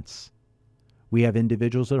sense. We have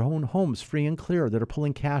individuals that own homes free and clear that are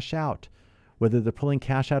pulling cash out, whether they're pulling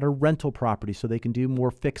cash out of rental property so they can do more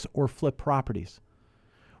fix or flip properties,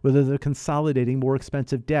 whether they're consolidating more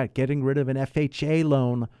expensive debt, getting rid of an FHA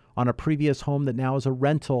loan on a previous home that now is a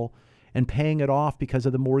rental and paying it off because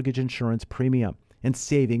of the mortgage insurance premium and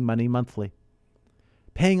saving money monthly.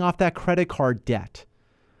 Paying off that credit card debt,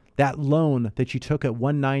 that loan that you took at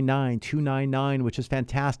 199, 299, which is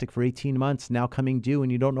fantastic for 18 months, now coming due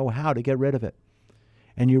and you don't know how to get rid of it.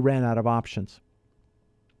 And you ran out of options.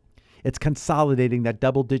 It's consolidating that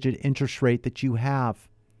double-digit interest rate that you have.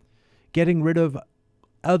 Getting rid of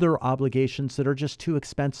other obligations that are just too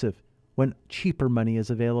expensive when cheaper money is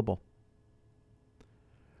available.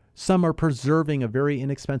 Some are preserving a very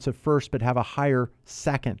inexpensive first but have a higher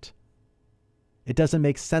second. It doesn't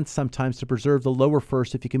make sense sometimes to preserve the lower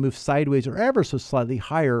first if you can move sideways or ever so slightly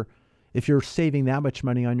higher if you're saving that much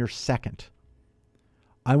money on your second.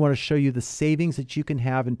 I want to show you the savings that you can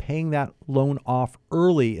have in paying that loan off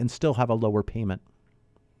early and still have a lower payment.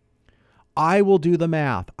 I will do the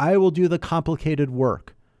math. I will do the complicated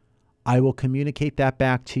work. I will communicate that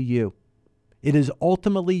back to you. It is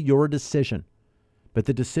ultimately your decision, but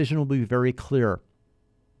the decision will be very clear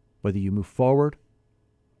whether you move forward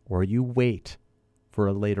or you wait for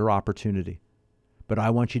a later opportunity. But I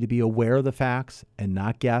want you to be aware of the facts and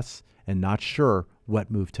not guess and not sure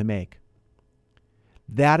what move to make.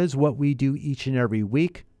 That is what we do each and every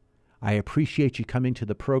week. I appreciate you coming to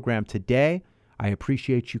the program today. I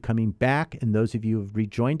appreciate you coming back and those of you who have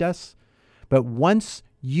rejoined us. But once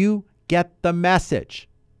you get the message,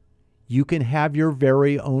 you can have your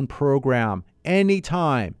very own program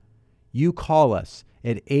anytime. You call us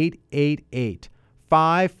at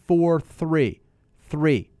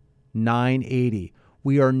 888-543-3980.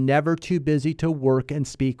 We are never too busy to work and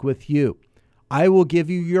speak with you. I will give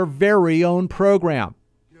you your very own program,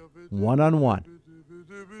 one-on-one.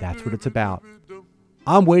 That's what it's about.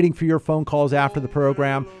 I'm waiting for your phone calls after the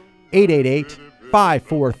program,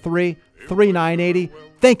 888-543-3980.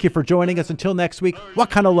 Thank you for joining us. Until next week, what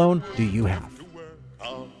kind of loan do you have?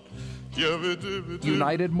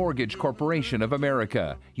 United Mortgage Corporation of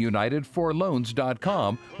America,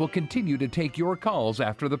 UnitedForLoans.com will continue to take your calls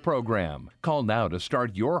after the program. Call now to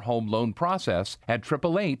start your home loan process at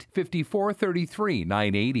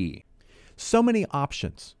 888-5433-980. So many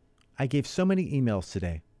options. I gave so many emails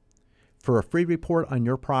today. For a free report on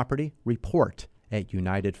your property, report at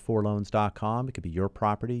UnitedForLoans.com. It could be your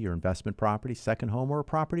property, your investment property, second home, or a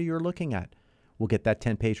property you're looking at. We'll get that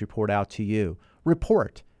 10-page report out to you.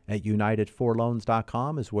 Report at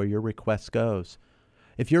UnitedForLoans.com is where your request goes.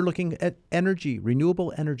 If you're looking at energy,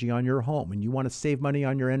 renewable energy on your home, and you want to save money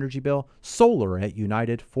on your energy bill, solar at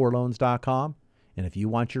UnitedForLoans.com. And if you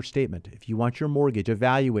want your statement, if you want your mortgage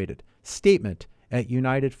evaluated, statement at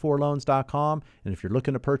UnitedForLoans.com. And if you're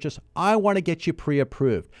looking to purchase, I want to get you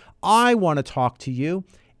pre-approved. I want to talk to you.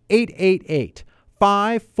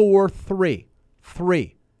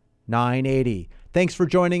 888-543-3980. Thanks for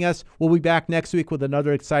joining us. We'll be back next week with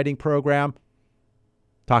another exciting program.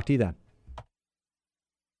 Talk to you then.